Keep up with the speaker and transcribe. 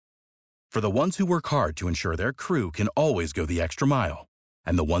For the ones who work hard to ensure their crew can always go the extra mile,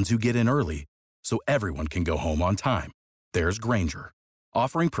 and the ones who get in early so everyone can go home on time, there's Grainger,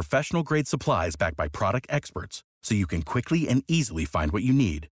 offering professional-grade supplies backed by product experts so you can quickly and easily find what you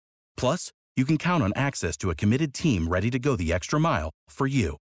need. Plus, you can count on access to a committed team ready to go the extra mile for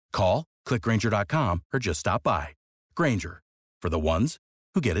you. Call, click Grainger.com, or just stop by. Grainger, for the ones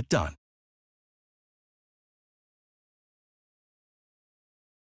who get it done.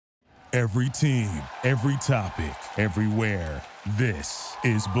 Every team, every topic, everywhere. This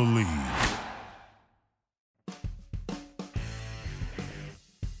is Believe.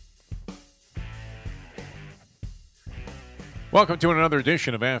 Welcome to another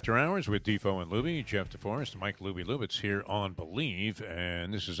edition of After Hours with Defo and Luby. Jeff DeForest, Mike Luby-Lubitz here on Believe,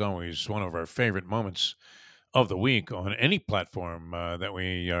 and this is always one of our favorite moments of the week on any platform that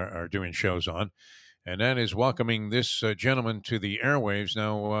we are doing shows on, and that is welcoming this gentleman to the airwaves.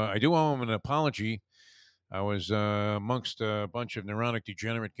 Now, I do owe him an apology. I was amongst a bunch of neurotic,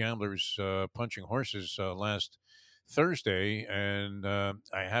 degenerate gamblers punching horses last Thursday, and I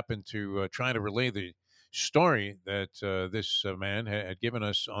happened to try to relay the story that this man had given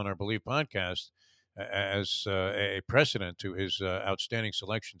us on our Believe podcast as a precedent to his outstanding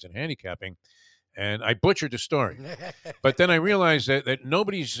selections in handicapping. And I butchered the story. But then I realized that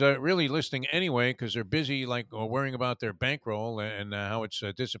nobody's really listening anyway because they're busy worrying about their bankroll and how it's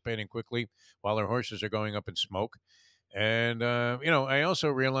dissipating quickly while their horses are going up in smoke. And, I also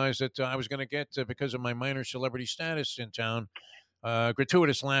realized that I was going to get, because of my minor celebrity status in town,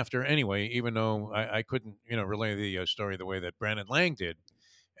 gratuitous laughter anyway, even though I couldn't, relay the story the way that Brandon Lang did.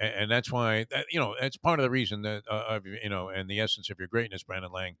 And that's why, that's part of the reason that, and the essence of your greatness,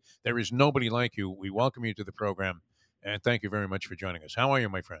 Brandon Lang. There is nobody like you. We welcome you to the program, and thank you very much for joining us. How are you,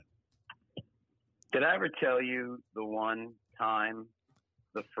 my friend? Did I ever tell you the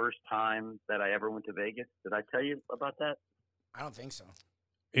first time that I ever went to Vegas? Did I tell you about that? I don't think so.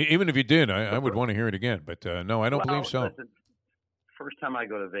 Even if you did, I would want to hear it again. But no, I don't believe so. Listen, first time I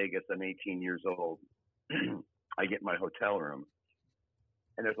go to Vegas, I'm 18 years old. I get my hotel room,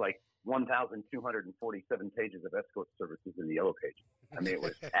 and there's like 1,247 pages of escort services in the yellow pages. I mean, it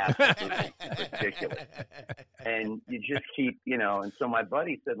was absolutely ridiculous. And you just keep, and so my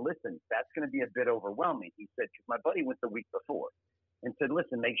buddy said, listen, that's going to be a bit overwhelming. He said, because my buddy went the week before and said,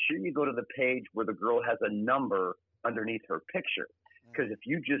 listen, make sure you go to the page where the girl has a number underneath her picture. Because if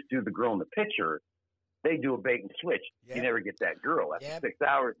you just do the girl in the picture, they do a bait and switch. Yep. You never get that girl. After 6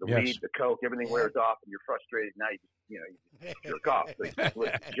 hours, the weed, the coke, everything wears off, and you're frustrated. Now you just jerk off. So you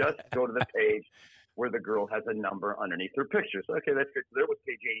just go to the page where the girl has a number underneath her picture. So, okay, that's good. So there was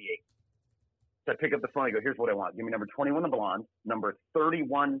page 88. So I pick up the phone. I go, here's what I want. Give me number 21, the blonde, number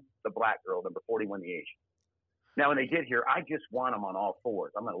 31, the black girl, number 41, the Asian. Now, when they get here, I just want them on all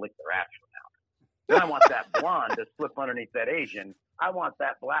fours. I'm going to lick their ass from now. Then I want that blonde to slip underneath that Asian. I want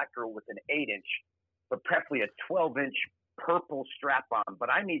that black girl with an 8-inch, but preferably a 12-inch purple strap-on. But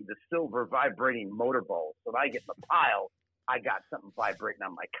I need the silver vibrating motor balls. So when I get in the pile, I got something vibrating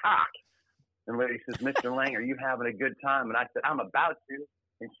on my cock. And lady says, Mr. Lang, are you having a good time? And I said, I'm about to.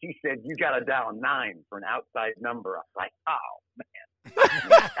 And she said, you got to dial 9 for an outside number. I was like, oh, man.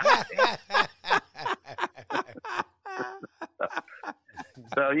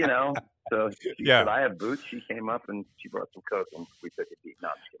 So, she said, I have boots. She came up and she brought some coke and we took a deep. No,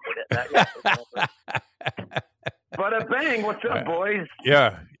 I'm just kidding. But a bang, what's up, boys?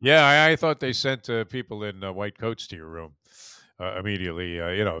 Yeah. I thought they sent people in white coats to your room immediately,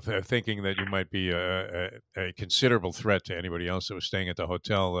 thinking that you might be a considerable threat to anybody else that was staying at the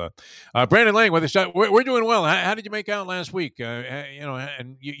hotel. Brandon Lang, we're doing well. How did you make out last week?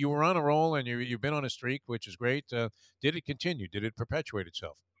 And you were on a roll, and you've been on a streak, which is great. Did it continue? Did it perpetuate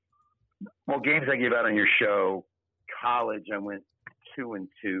itself? Well, games I gave out on your show, college, I went 2-2.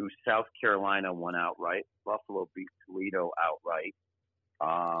 South Carolina won outright. Buffalo beat Toledo outright.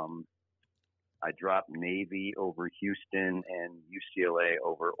 I dropped Navy over Houston and UCLA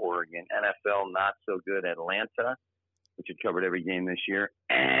over Oregon. NFL, not so good. Atlanta, which had covered every game this year.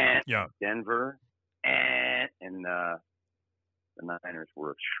 And Denver. And the Niners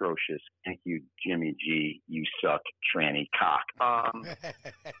were atrocious. Thank you, Jimmy G. You suck, tranny cock.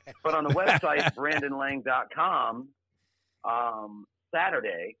 But on the website, BrandonLang.com,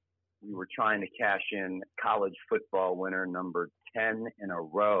 Saturday, we were trying to cash in college football winner number 10 in a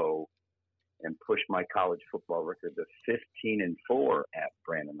row and push my college football record to 15-4 at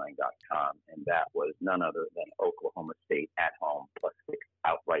BrandonLang.com. And that was none other than Oklahoma State at home +6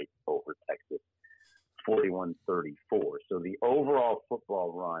 outright over Texas, 41-34. So the overall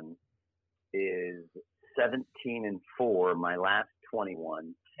football run is 17-4. My last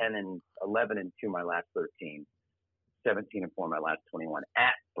 21, 11-2 my last 13, 17-4 my last 21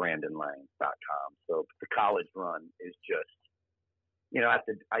 at BrandonLang.com. So the college run is just,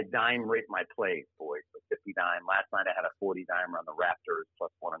 I dime rate my plays, boys. So 50 dime. Last night I had a 40 dimer on the Raptors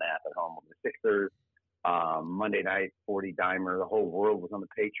plus 1.5 at home with the Sixers. Monday night, 40 dimer. The whole world was on the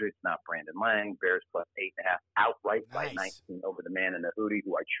Patriots, not Brandon Lang. Bears plus 8.5 outright by 19 over the man in the hoodie,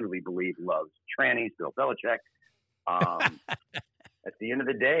 who I truly believe loves trannies, Bill Belichick. At the end of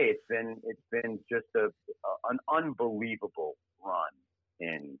the day, it's been just an unbelievable run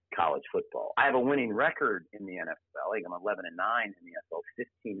in college football. I have a winning record in the NFL. Like I'm 11-9 in the NFL,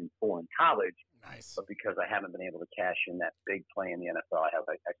 15-4 in college. Nice. But because I haven't been able to cash in that big play in the NFL, I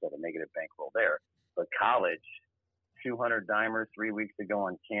actually have a negative bankroll there. But college, 200 dimer 3 weeks ago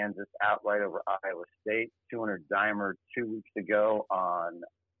on Kansas, outright over Iowa State. 200 dimer 2 weeks ago on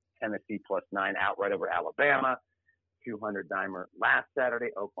Tennessee plus 9, outright over Alabama. 200 dimer last Saturday,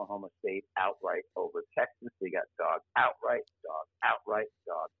 Oklahoma State outright over Texas. They got dog outright, dog outright,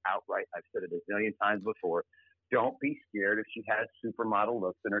 dog outright. I've said it a zillion times before. Don't be scared if she has supermodel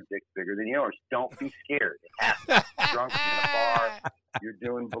looks and her dick's bigger than yours. Don't be scared. It happens. You're drunk in a bar. You're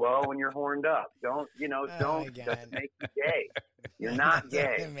doing blow and you're horned up. Don't doesn't make you gay. You're not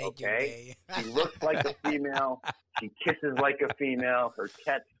gay, okay? She looks like a female. She kisses like a female. Her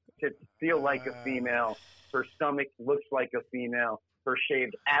tits feel like a female. Her stomach looks like a female. Her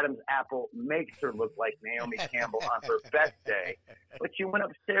shaved Adam's apple makes her look like Naomi Campbell on her best day. But you went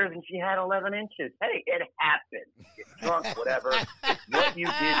upstairs and she had 11 inches. Hey, it happened. You get drunk, whatever. It's what you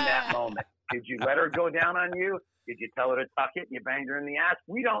did in that moment. Did you let her go down on you? Did you tell her to tuck it and you banged her in the ass?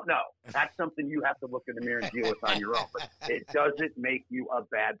 We don't know. That's something you have to look in the mirror and deal with on your own. But it doesn't make you a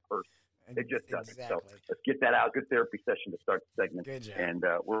bad person. It just doesn't. Exactly. So let's get that out. Good therapy session to start the segment. Good job. And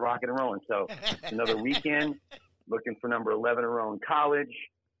we're rocking and rolling. So another weekend, looking for number 11 in a row in college.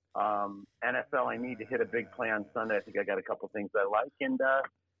 NFL, I need to hit a big play on Sunday. I think I got a couple things I like. And,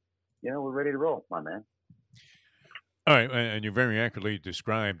 we're ready to roll, my man. All right, and you very accurately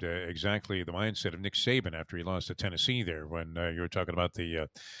described exactly the mindset of Nick Saban after he lost to Tennessee there when you were talking about the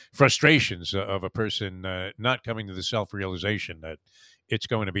frustrations of a person not coming to the self-realization that it's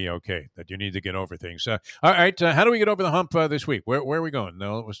going to be okay, that you need to get over things. All right, how do we get over the hump this week? Where are we going?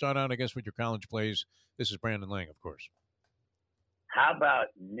 No, we'll start out, I guess, with your college plays. This is Brandon Lang, of course. How about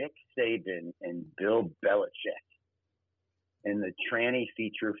Nick Saban and Bill Belichick in the tranny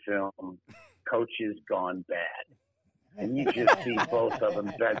feature film Coaches Gone Bad? And you just see both of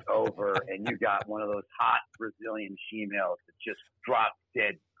them bent over, and you got one of those hot Brazilian females that just drop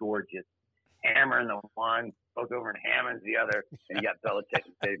dead gorgeous, hammering the one, goes over and hammers the other, and you got Belichick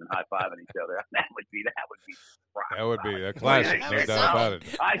and Saban high-fiving each other. That would be rock. That would be a classic, no doubt about it.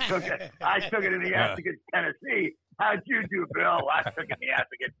 I took it in the ass against Tennessee. How'd you do, Bill? I took it in the ass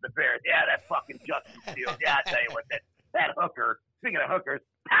against the Bears. Yeah, that fucking Justin Fields. Yeah, I tell you what, that hooker, speaking of hookers,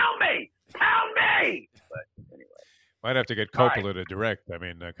 pound me! But anyway. Might have to get Coppola to direct. I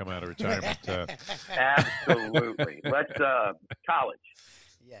mean, come out of retirement. Absolutely. Let's college.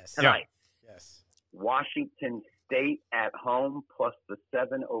 Yes. Tonight. Yeah. Yes. Washington State at home plus the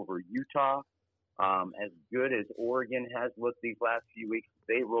 7 over Utah. As good as Oregon has looked these last few weeks,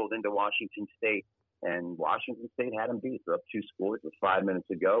 they rolled into Washington State, and Washington State had them beat. They're up 2 scores with 5 minutes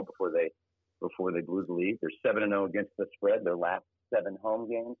to go before they blew the lead. They're 7-0 against the spread. Their last 7 home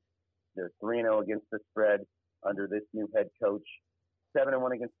games. They're 3-0 against the spread under this new head coach,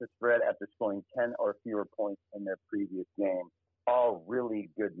 7-1 against the spread after scoring 10 or fewer points in their previous game. All really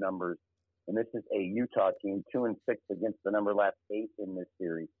good numbers. And this is a Utah team, 2-6 against the number last 8 in this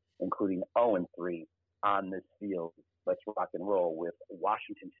series, including 0-3 on this field. Let's rock and roll with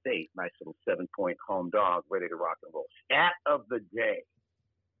Washington State. Nice little 7-point home dog, ready to rock and roll. Stat of the day.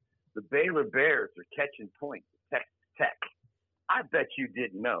 The Baylor Bears are catching points at Texas Tech. I bet you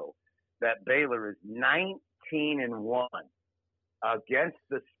didn't know that Baylor is 19-1 against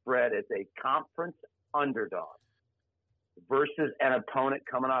the spread as a conference underdog versus an opponent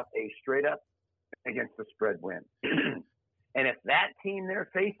coming off a straight up against the spread win. And if that team they're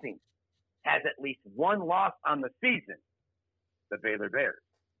facing has at least one loss on the season, the Baylor Bears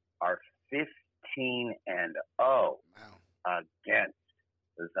are 15-0 against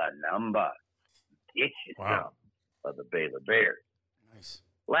the number of the Baylor Bears. Nice.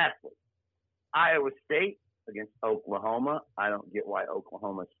 Lastly, Iowa State against Oklahoma. I don't get why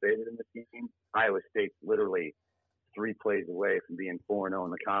Oklahoma's favored in this game. Iowa State's literally 3 plays away from being 4-0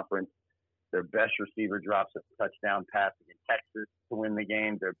 in the conference. Their best receiver drops a touchdown pass against Texas to win the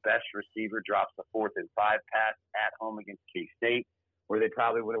game. Their best receiver drops a 4th and 5 pass at home against K-State, where they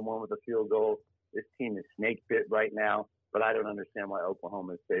probably would have won with a field goal. This team is snake bit right now. but I don't understand why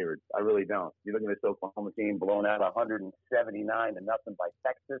Oklahoma is favored. I really don't. You look at this Oklahoma team blown out 179 to nothing by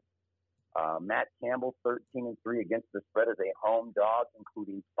Texas. Matt Campbell, 13-3 against the spread as a home dog,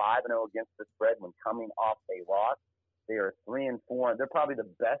 including 5-0 against the spread when coming off a loss. They are 3-4. They're probably the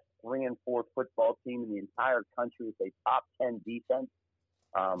best 3-4 football team in the entire country with a top 10 defense,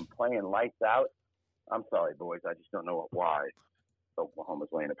 playing lights out. I'm sorry, boys. I just don't know why Oklahoma's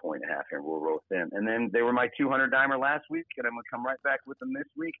laying 1.5 here, and we'll roll thin. And then they were my 200-dimer last week, and I'm going to come right back with them this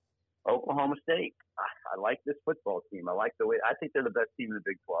week. Oklahoma State. I like this football team. I like the way – I think they're the best team in the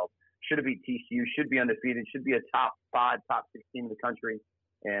Big 12. Should have beat TCU, should be undefeated, should be a top 5, top 6 team in the country.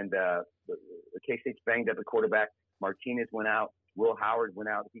 And the K-State's banged up at quarterback. Martinez went out. Will Howard went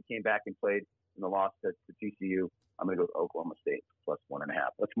out. He came back and played in the loss to TCU. I'm going to go with Oklahoma State plus 1.5.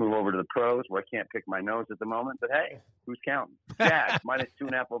 Let's move over to the pros where I can't pick my nose at the moment. But, hey, who's counting? Jags minus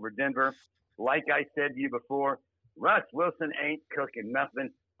 2.5 over Denver. Like I said to you before, Russ Wilson ain't cooking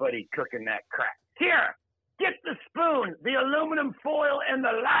nothing, but he cooking that crack. Here, get the spoon, the aluminum foil, and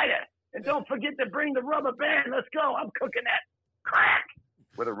the lighter. And don't forget to bring the rubber band. Let's go. I'm cooking that crack.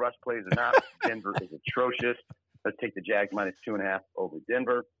 Whether Russ plays or not, Denver is atrocious. Let's take the Jags minus 2.5 over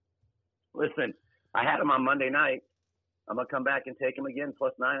Denver. Listen, I had them on Monday night. I'm going to come back and take them again,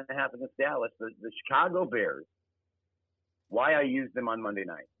 plus 9.5 against Dallas. The Chicago Bears, why I used them on Monday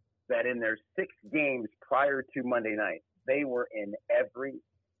night, that in their 6 games prior to Monday night, they were in every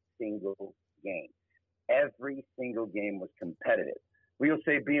single game. Every single game was competitive. We'll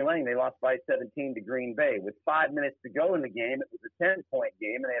say B-Lane, they lost by 17 to Green Bay. With 5 minutes to go in the game, it was a 10-point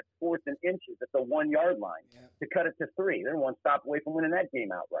game, and they had 4th and inches at the 1-yard line to cut it to 3. They're one stop away from winning that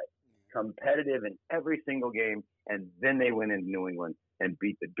game outright. Competitive in every single game, and then they went into New England and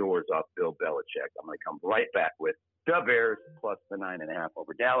beat the doors off Bill Belichick. I'm going to come right back with the Bears plus the 9.5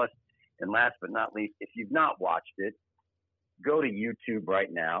 over Dallas. And last but not least, if you've not watched it, go to YouTube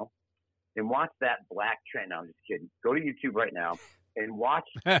right now and watch that black trend. No, I'm just kidding. Go to YouTube right now and watch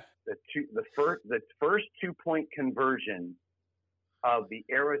the first 2-point conversion of the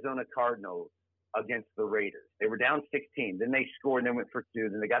Arizona Cardinals against the Raiders. They were down 16. Then they scored and then went for 2.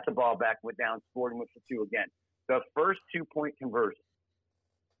 Then they got the ball back, went down, scored, and went for 2 again. The first 2-point conversion.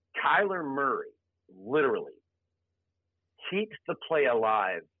 Kyler Murray literally keeps the play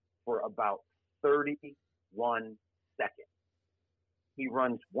alive for about 31 seconds. He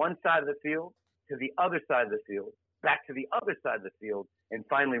runs one side of the field to the other side of the field, back to the other side of the field, and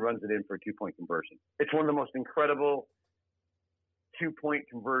finally runs it in for a 2-point conversion. It's one of the most incredible 2-point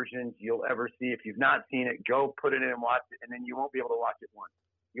conversions you'll ever see. If you've not seen it, go put it in and watch it, and then you won't be able to watch it once.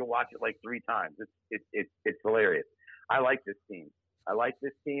 You'll watch it like 3 times. It's hilarious. I like this team.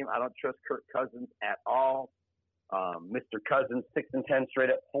 I don't trust Kirk Cousins at all. Mr. Cousins, 6-10 straight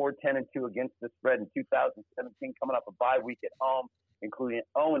up, 4-10-2 against the spread in 2017, coming off a bye week at home, including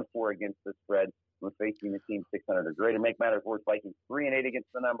 0-4 against the spread when facing the team 600 or greater. Make matters worse, Vikings 3-8 against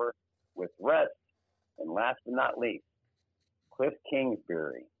the number with rest. And last but not least, Cliff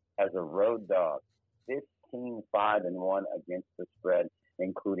Kingsbury as a road dog, 15-5-1 against the spread,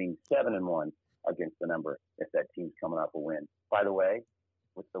 including 7-1 against the number if that team's coming off a win. By the way,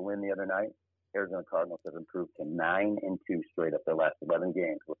 with the win the other night, Arizona Cardinals have improved to 9-2 straight up their last 11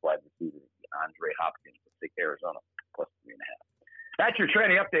 games with wide receiver Andre Hopkins to take Arizona plus 3.5. That's your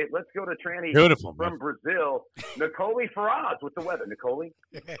tranny update. Let's go to tranny Beautiful, from Brazil. Nicole Faraz with the weather. Nicole.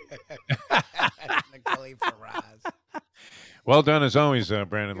 Nicole Faraz. Well done as always,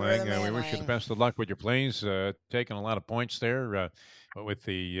 Brandon You're Lang. the man, We wish you the Lang. best of luck with your plays. Taking a lot of points there with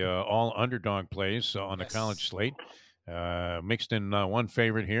the all underdog plays on the Yes. college slate. Mixed in one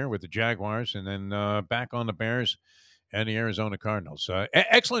favorite here with the Jaguars, and then back on the Bears and the Arizona Cardinals.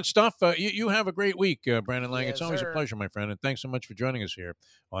 Excellent stuff. You have a great week, Brandon Lang. Yes, It's always sir. a pleasure, my friend, and thanks so much for joining us here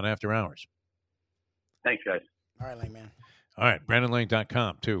on After Hours. Thanks, guys. All right, Lang, man. All right,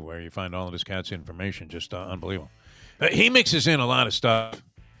 BrandonLang.com, too, where you find all of this cat's information. Just unbelievable. He mixes in a lot of stuff,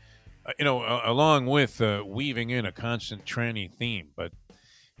 along with weaving in a constant tranny theme, but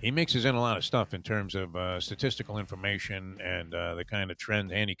he mixes in a lot of stuff in terms of statistical information and the kind of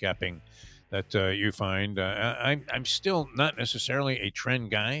trend handicapping that you find. I'm still not necessarily a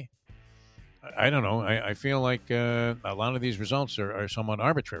trend guy. I don't know. I feel like a lot of these results are somewhat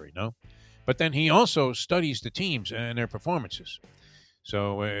arbitrary, no? But then he also studies the teams and their performances.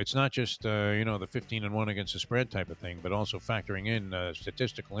 So it's not just, the 15-1 against the spread type of thing, but also factoring in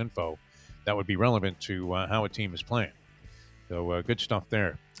statistical info that would be relevant to how a team is playing. So good stuff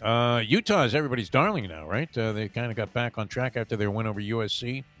there. Utah is everybody's darling now, right? They kind of got back on track after their win over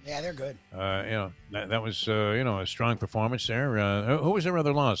USC. Yeah, they're good. That was a strong performance there. Who was their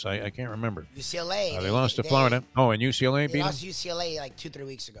other loss? I can't remember. UCLA. They lost to Florida. And UCLA beat them? They lost to UCLA like 2-3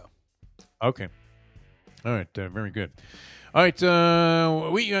 weeks ago. Okay. All right. Very good. All right.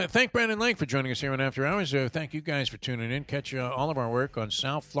 We thank Brandon Lang for joining us here on After Hours. Thank you guys for tuning in. Catch all of our work on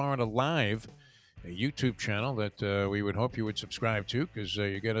South Florida Live, a YouTube channel that we would hope you would subscribe to, because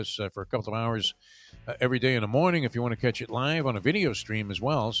you get us for a couple of hours every day in the morning if you want to catch it live on a video stream as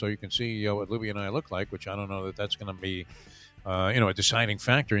well, so you can see what Luby and I look like, which I don't know that that's going to be a deciding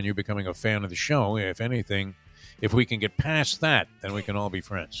factor in you becoming a fan of the show. If anything, if we can get past that, then we can all be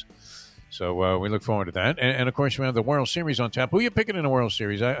friends. So we look forward to that. And of course, we have the World Series on tap. Who are you picking in the World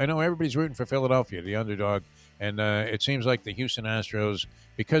Series? I know everybody's rooting for Philadelphia, the underdog. And it seems like the Houston Astros,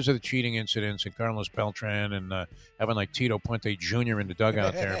 because of the cheating incidents and Carlos Beltran and having like Tito Puente Jr. in the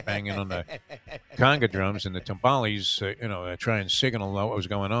dugout there banging on the conga drums and the timbales, try and signal what was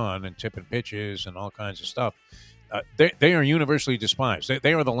going on and tipping pitches and all kinds of stuff. They are universally despised.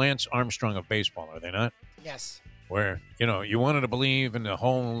 They are the Lance Armstrong of baseball, are they not? Yes. Where, you wanted to believe in the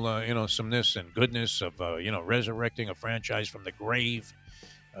whole, someness and goodness of, resurrecting a franchise from the grave.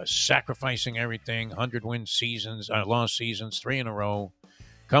 Sacrificing everything, 100-win seasons, lost seasons, 3 in a row,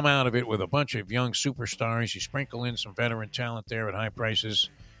 come out of it with a bunch of young superstars. You sprinkle in some veteran talent there at high prices,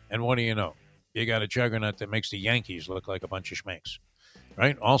 and what do you know? You got a juggernaut that makes the Yankees look like a bunch of schmanks,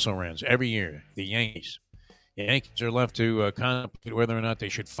 right? Also runs every year, the Yankees. The Yankees are left to contemplate whether or not they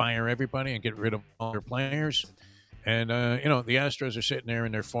should fire everybody and get rid of all their players. And, the Astros are sitting there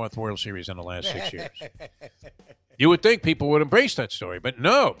in their 4th World Series in the last 6 years. You would think people would embrace that story, but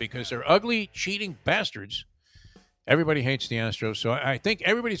no, because they're ugly, cheating bastards. Everybody hates the Astros, so I think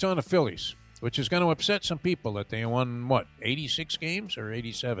everybody's on the Phillies, which is going to upset some people that they won, 86 games or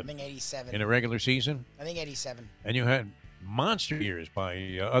 87? I think 87. In a regular season? I think 87. And you had monster years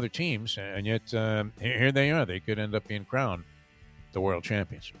by other teams, and yet here they are. They could end up being crowned the world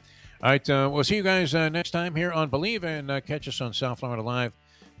champions. All right, we'll see you guys next time here on Believe, and catch us on South Florida Live.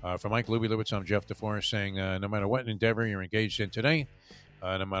 For Mike Luby Lubitz, I'm Jeff DeForest saying no matter what endeavor you're engaged in today,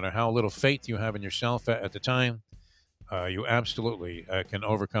 no matter how little faith you have in yourself at the time, you absolutely can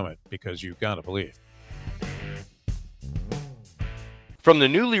overcome it, because you've got to believe. From the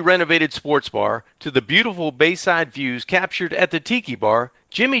newly renovated sports bar to the beautiful bayside views captured at the Tiki Bar,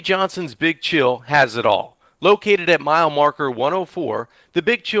 Jimmy Johnson's Big Chill has it all. Located at mile marker 104, the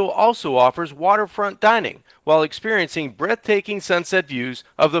Big Chill also offers waterfront dining while experiencing breathtaking sunset views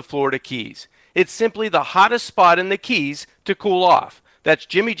of the Florida Keys. It's simply the hottest spot in the Keys to cool off. That's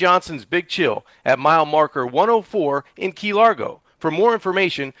Jimmy Johnson's Big Chill at mile marker 104 in Key Largo. For more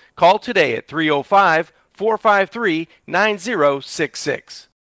information, call today at 305-453-9066.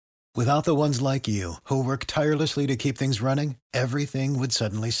 Without the ones like you, who work tirelessly to keep things running, everything would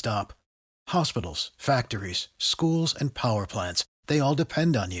suddenly stop. Hospitals, factories, schools, and power plants, they all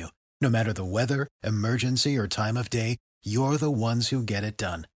depend on you. No matter the weather, emergency, or time of day, you're the ones who get it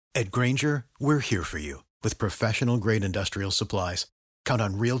done. At Grainger, we're here for you with professional-grade industrial supplies. Count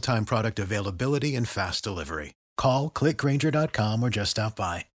on real-time product availability and fast delivery. Call, click Grainger.com, or just stop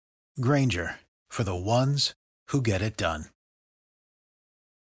by. Grainger, for the ones who get it done.